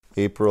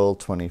April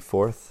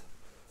 24th,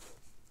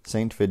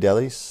 Saint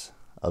Fidelis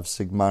of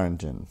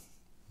Sigmaringen,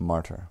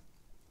 martyr.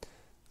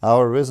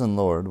 Our risen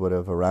Lord would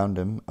have around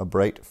him a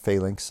bright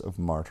phalanx of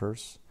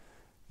martyrs.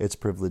 Its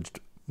privileged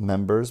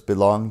members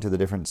belong to the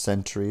different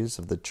centuries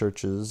of the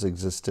Church's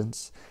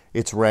existence,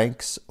 its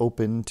ranks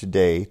open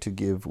today to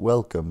give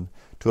welcome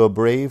to a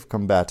brave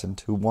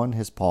combatant who won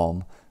his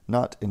palm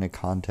not in a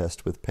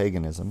contest with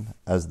paganism,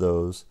 as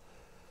those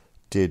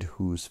did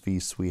whose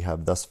feasts we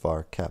have thus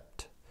far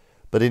kept,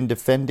 but in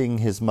defending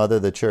his mother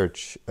the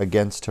Church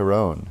against her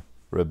own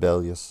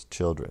rebellious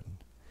children.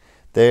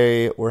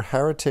 They were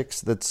heretics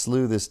that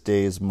slew this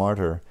day's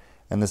martyr,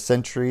 and the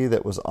century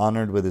that was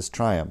honored with his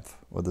triumph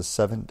was the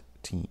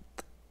 17th.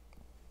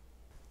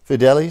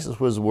 Fidelis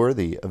was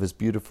worthy of his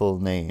beautiful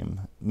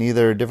name.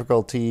 Neither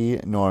difficulty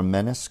nor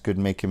menace could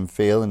make him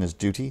fail in his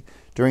duty.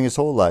 During his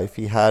whole life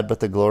he had but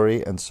the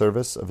glory and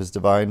service of his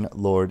divine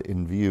Lord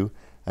in view,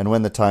 and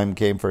when the time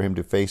came for him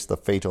to face the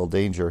fatal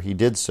danger, he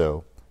did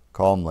so,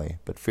 calmly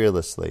but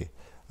fearlessly,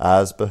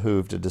 as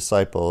behooved a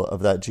disciple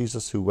of that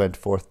Jesus who went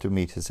forth to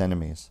meet his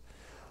enemies.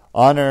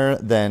 Honor,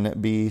 then,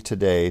 be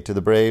today to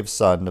the brave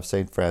son of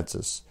St.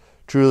 Francis.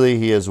 Truly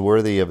he is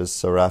worthy of his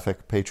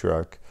seraphic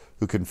patriarch,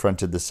 who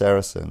confronted the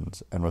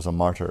Saracens and was a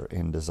martyr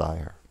in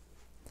desire.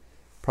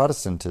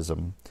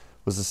 Protestantism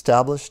was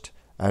established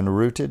and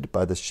rooted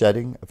by the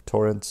shedding of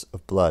torrents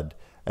of blood,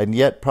 and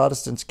yet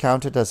Protestants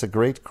counted as a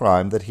great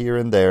crime that here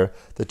and there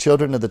the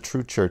children of the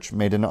true Church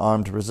made an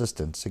armed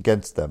resistance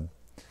against them.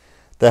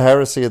 The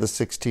heresy of the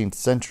 16th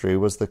century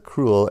was the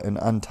cruel and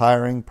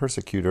untiring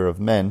persecutor of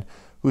men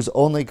whose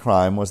only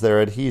crime was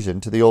their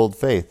adhesion to the old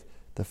faith,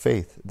 the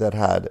faith that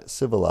had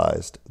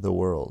civilized the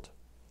world.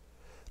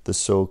 The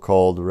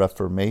so-called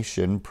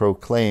Reformation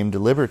proclaimed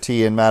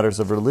liberty in matters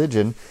of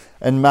religion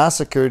and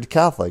massacred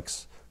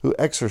Catholics who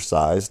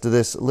exercised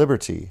this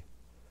liberty,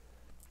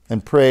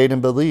 and prayed and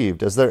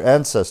believed as their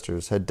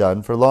ancestors had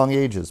done for long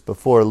ages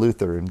before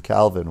Luther and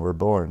Calvin were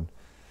born.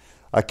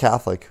 A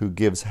Catholic who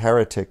gives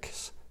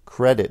heretics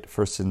credit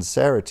for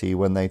sincerity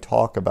when they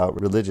talk about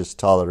religious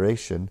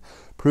toleration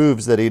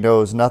proves that he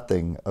knows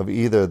nothing of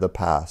either the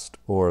past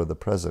or the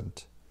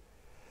present.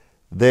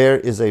 There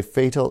is a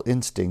fatal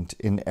instinct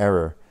in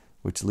error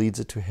which leads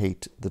it to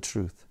hate the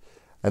truth,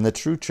 and the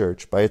true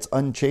Church, by its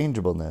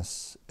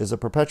unchangeableness, is a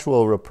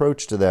perpetual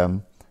reproach to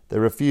them that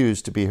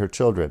refuse to be her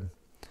children.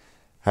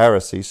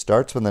 Heresy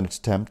starts with an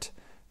attempt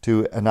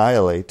to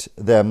annihilate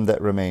them that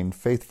remain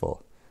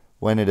faithful.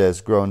 When it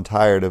has grown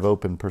tired of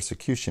open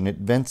persecution, it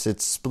vents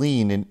its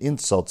spleen in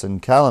insults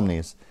and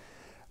calumnies,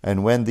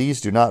 and when these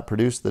do not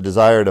produce the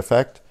desired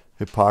effect,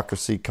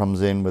 hypocrisy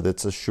comes in with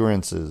its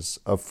assurances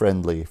of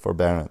friendly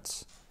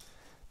forbearance.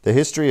 The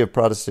history of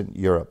Protestant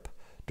Europe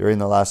during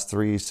the last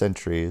 3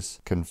 centuries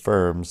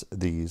confirms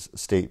these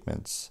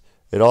statements.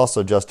 It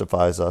also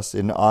justifies us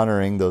in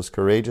honoring those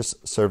courageous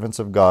servants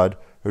of God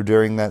who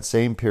during that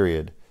same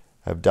period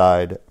have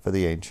died for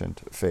the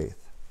ancient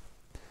faith.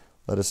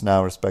 Let us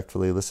now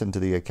respectfully listen to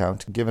the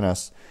account given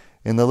us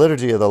in the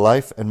liturgy of the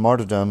life and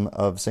martyrdom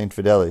of St.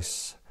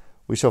 Fidelis.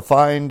 We shall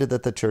find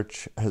that the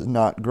Church has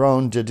not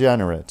grown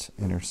degenerate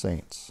in her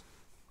saints.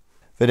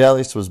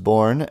 Fidelis was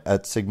born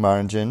at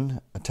Sigmaringen,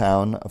 a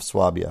town of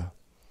Swabia.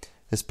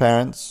 His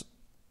parents,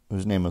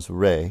 whose name was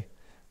Ray,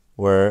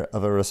 were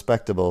of a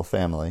respectable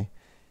family.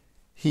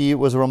 He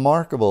was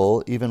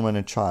remarkable even when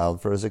a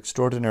child for his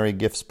extraordinary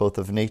gifts both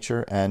of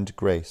nature and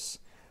grace,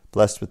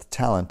 blessed with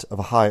talent of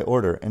a high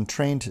order and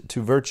trained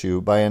to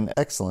virtue by an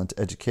excellent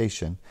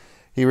education.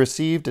 He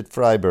received at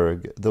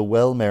Freiburg the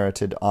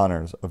well-merited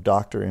honors of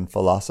doctor in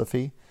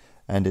philosophy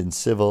and in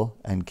civil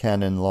and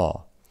canon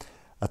law,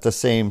 at the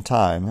same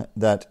time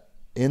that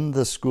in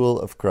the school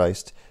of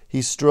Christ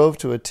he strove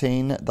to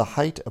attain the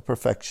height of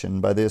perfection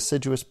by the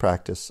assiduous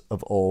practice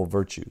of all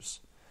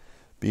virtues.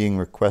 Being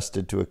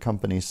requested to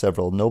accompany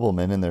several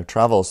noblemen in their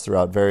travels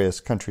throughout various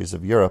countries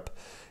of Europe,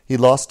 he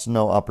lost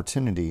no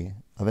opportunity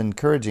of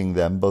encouraging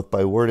them both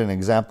by word and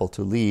example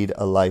to lead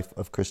a life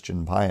of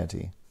Christian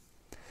piety.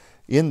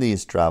 In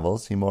these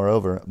travels he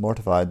moreover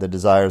mortified the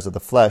desires of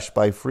the flesh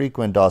by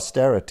frequent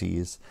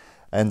austerities,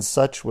 and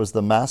such was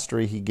the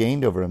mastery he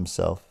gained over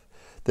himself,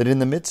 that in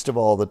the midst of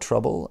all the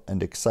trouble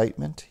and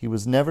excitement he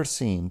was never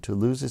seen to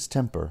lose his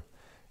temper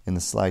in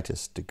the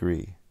slightest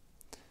degree.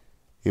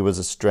 He was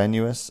a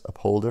strenuous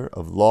upholder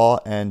of law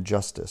and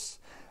justice,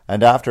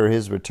 and after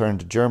his return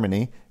to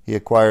Germany he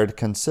acquired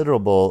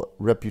considerable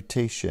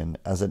reputation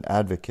as an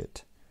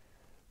advocate.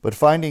 But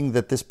finding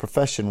that this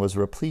profession was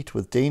replete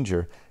with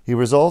danger, he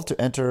resolved to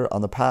enter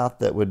on the path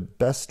that would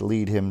best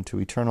lead him to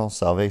eternal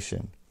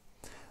salvation.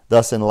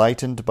 Thus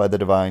enlightened by the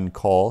divine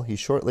call, he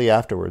shortly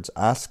afterwards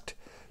asked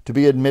to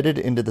be admitted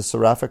into the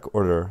seraphic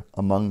order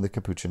among the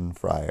Capuchin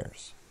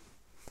friars.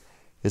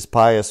 His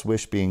pious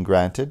wish being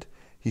granted,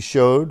 he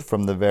showed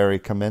from the very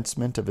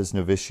commencement of his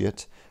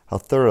novitiate how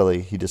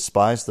thoroughly he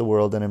despised the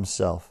world and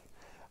himself,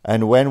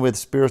 and when with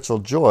spiritual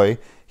joy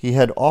he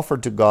had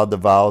offered to God the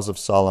vows of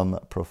solemn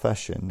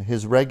profession,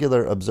 his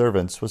regular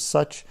observance was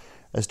such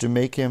as to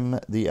make him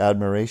the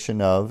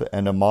admiration of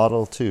and a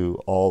model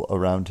to all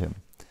around him.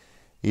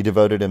 He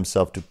devoted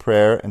himself to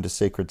prayer and to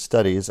sacred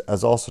studies,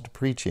 as also to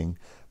preaching,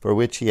 for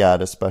which he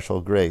had a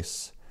special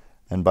grace,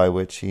 and by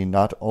which he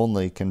not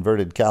only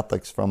converted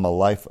Catholics from a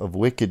life of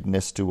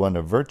wickedness to one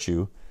of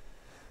virtue,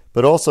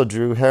 but also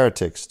drew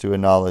heretics to a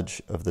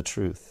knowledge of the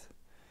truth.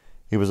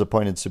 He was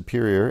appointed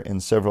superior in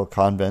several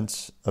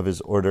convents of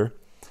his order,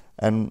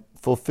 and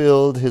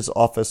fulfilled his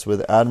office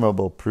with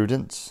admirable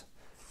prudence,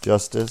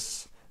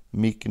 justice,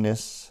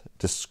 meekness,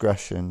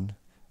 discretion,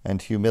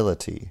 and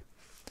humility.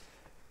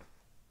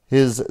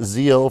 His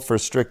zeal for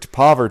strict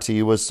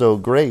poverty was so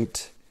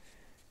great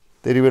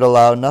that he would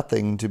allow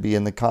nothing to be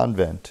in the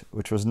convent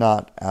which was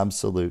not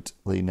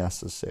absolutely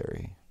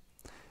necessary.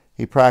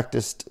 He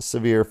practiced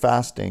severe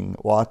fasting,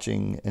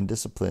 watching, and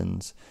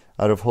disciplines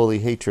out of holy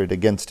hatred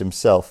against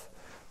himself,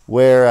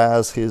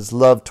 whereas his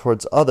love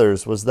towards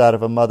others was that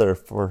of a mother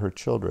for her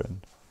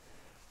children.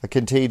 A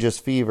contagious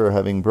fever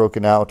having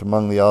broken out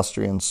among the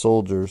Austrian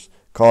soldiers,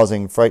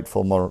 causing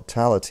frightful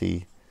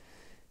mortality,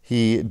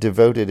 he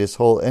devoted his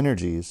whole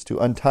energies to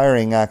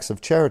untiring acts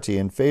of charity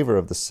in favor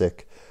of the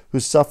sick,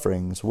 whose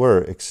sufferings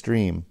were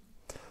extreme.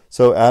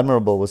 So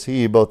admirable was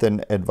he both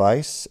in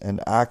advice and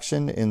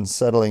action, in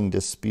settling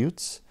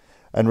disputes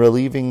and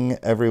relieving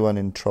everyone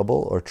in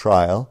trouble or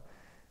trial,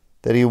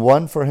 that he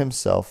won for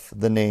himself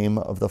the name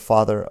of the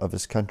Father of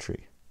his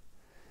country.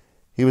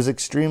 He was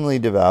extremely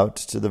devout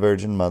to the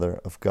Virgin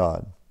Mother of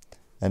God,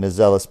 and a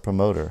zealous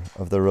promoter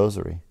of the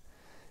Rosary.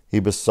 He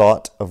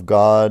besought of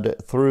God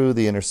through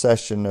the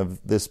intercession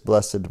of this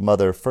Blessed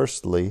Mother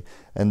firstly,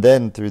 and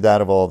then through that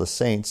of all the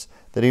saints,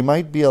 that he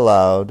might be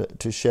allowed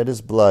to shed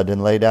his blood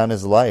and lay down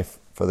his life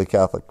for the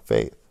Catholic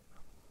faith.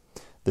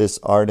 This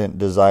ardent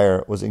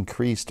desire was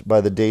increased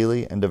by the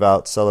daily and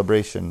devout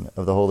celebration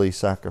of the Holy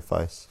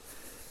Sacrifice.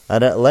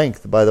 And at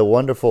length, by the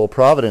wonderful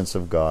providence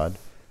of God,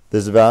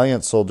 this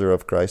valiant soldier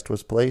of Christ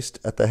was placed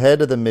at the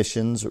head of the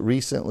missions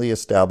recently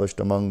established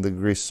among the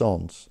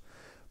Grisons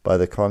by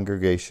the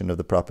Congregation of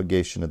the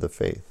Propagation of the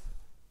Faith.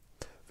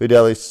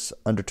 Fidelis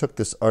undertook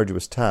this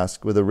arduous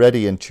task with a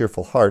ready and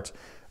cheerful heart,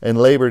 and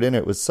labored in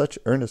it with such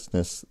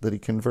earnestness that he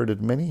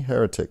converted many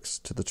heretics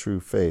to the true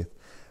faith,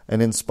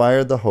 and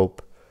inspired the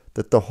hope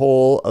that the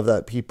whole of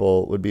that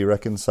people would be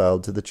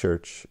reconciled to the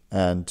Church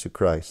and to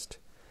Christ.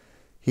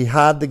 He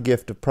had the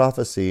gift of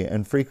prophecy,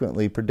 and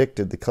frequently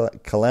predicted the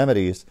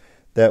calamities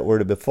that were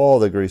to befall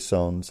the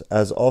Grisons,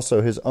 as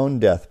also his own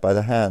death by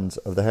the hands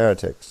of the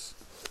heretics.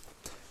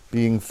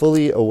 Being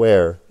fully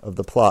aware of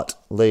the plot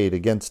laid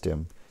against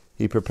him,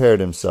 he prepared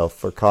himself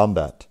for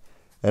combat,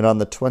 and on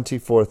the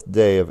 24th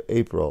day of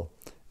April,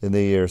 in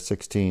the year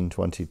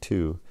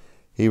 1622,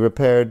 he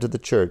repaired to the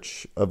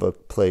church of a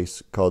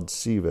place called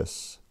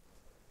Sevis.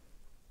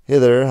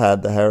 Hither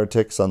had the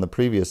heretics on the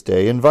previous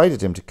day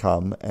invited him to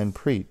come and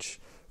preach,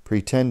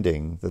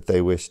 pretending that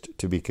they wished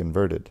to be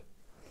converted.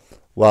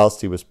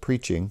 Whilst he was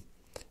preaching,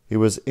 he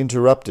was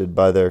interrupted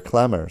by their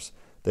clamors.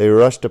 They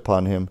rushed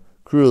upon him,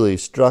 cruelly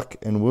struck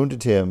and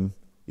wounded him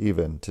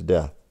even to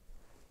death.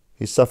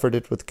 He suffered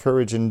it with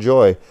courage and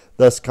joy,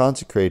 thus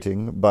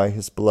consecrating by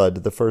his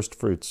blood the first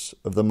fruits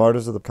of the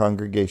martyrs of the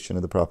Congregation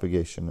of the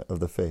Propagation of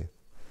the Faith.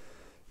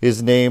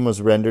 His name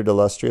was rendered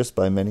illustrious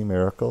by many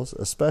miracles,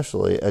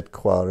 especially at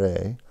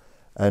Coire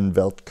and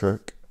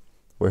Veltkirk,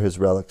 where his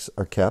relics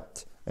are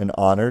kept, and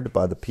honored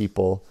by the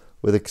people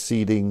with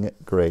exceeding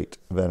great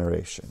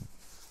veneration.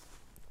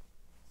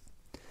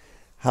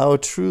 How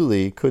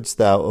truly couldst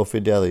thou, O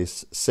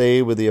Fidelis,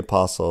 say with the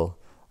apostle,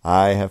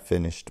 I have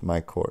finished my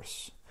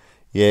course.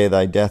 Yea,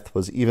 thy death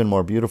was even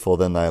more beautiful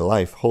than thy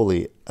life,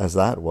 holy as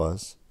that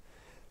was.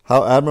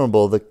 How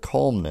admirable the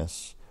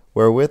calmness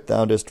wherewith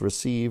thou didst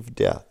receive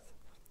death.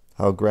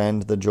 How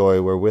grand the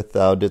joy wherewith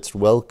thou didst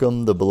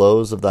welcome the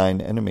blows of thine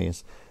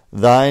enemies,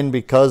 thine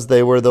because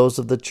they were those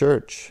of the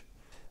Church.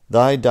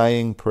 Thy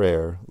dying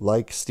prayer,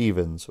 like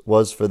Stephen's,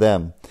 was for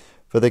them.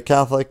 For the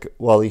Catholic,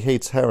 while he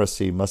hates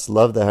heresy, must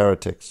love the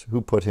heretics who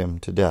put him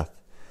to death.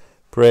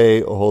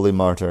 Pray, O holy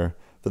martyr,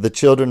 for the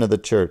children of the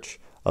Church.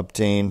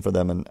 Obtain for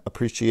them an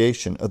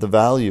appreciation of the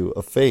value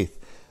of faith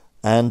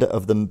and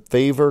of the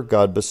favor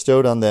God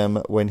bestowed on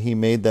them when he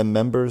made them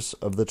members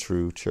of the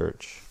true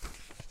Church.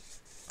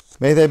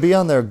 May they be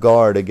on their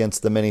guard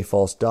against the many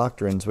false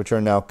doctrines which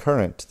are now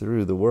current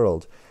through the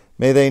world.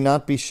 May they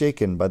not be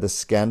shaken by the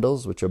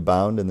scandals which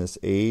abound in this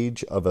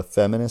age of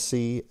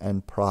effeminacy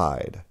and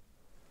pride.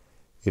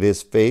 It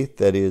is faith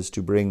that is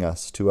to bring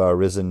us to our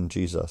risen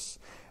Jesus,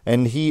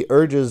 and he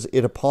urges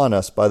it upon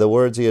us by the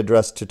words he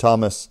addressed to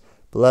Thomas,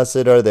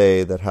 Blessed are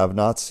they that have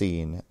not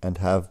seen and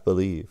have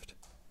believed.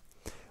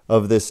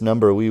 Of this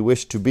number we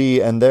wish to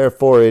be, and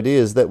therefore it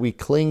is that we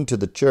cling to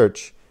the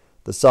Church,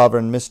 the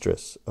sovereign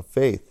mistress of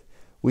faith.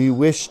 We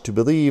wish to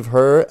believe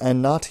her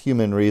and not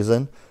human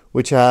reason,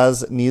 which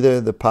has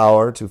neither the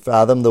power to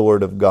fathom the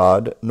word of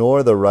God,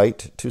 nor the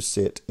right to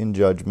sit in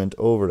judgment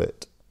over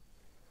it.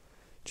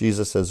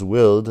 Jesus has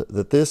willed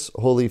that this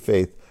holy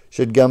faith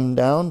should come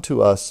down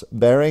to us,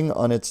 bearing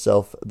on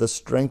itself the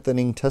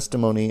strengthening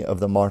testimony of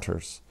the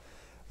martyrs.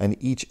 And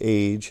each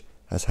age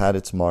has had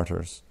its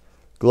martyrs.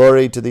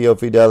 Glory to thee, O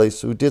Fidelis,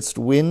 who didst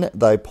win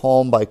thy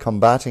palm by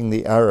combating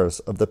the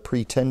errors of the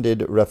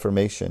pretended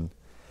Reformation.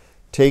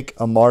 Take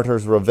a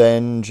martyr's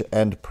revenge,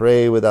 and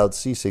pray without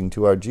ceasing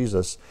to our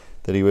Jesus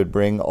that he would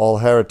bring all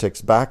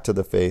heretics back to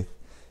the faith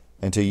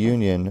and to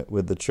union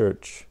with the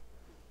Church.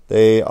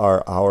 They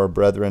are our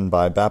brethren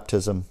by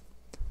baptism.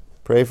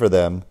 Pray for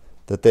them,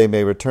 that they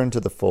may return to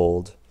the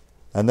fold,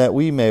 and that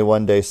we may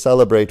one day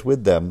celebrate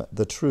with them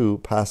the true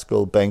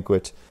Paschal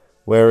banquet,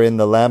 wherein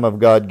the Lamb of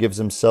God gives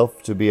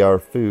himself to be our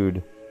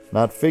food,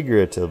 not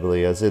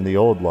figuratively as in the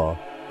old law,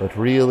 but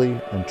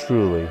really and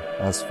truly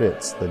as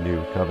fits the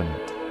new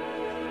covenant.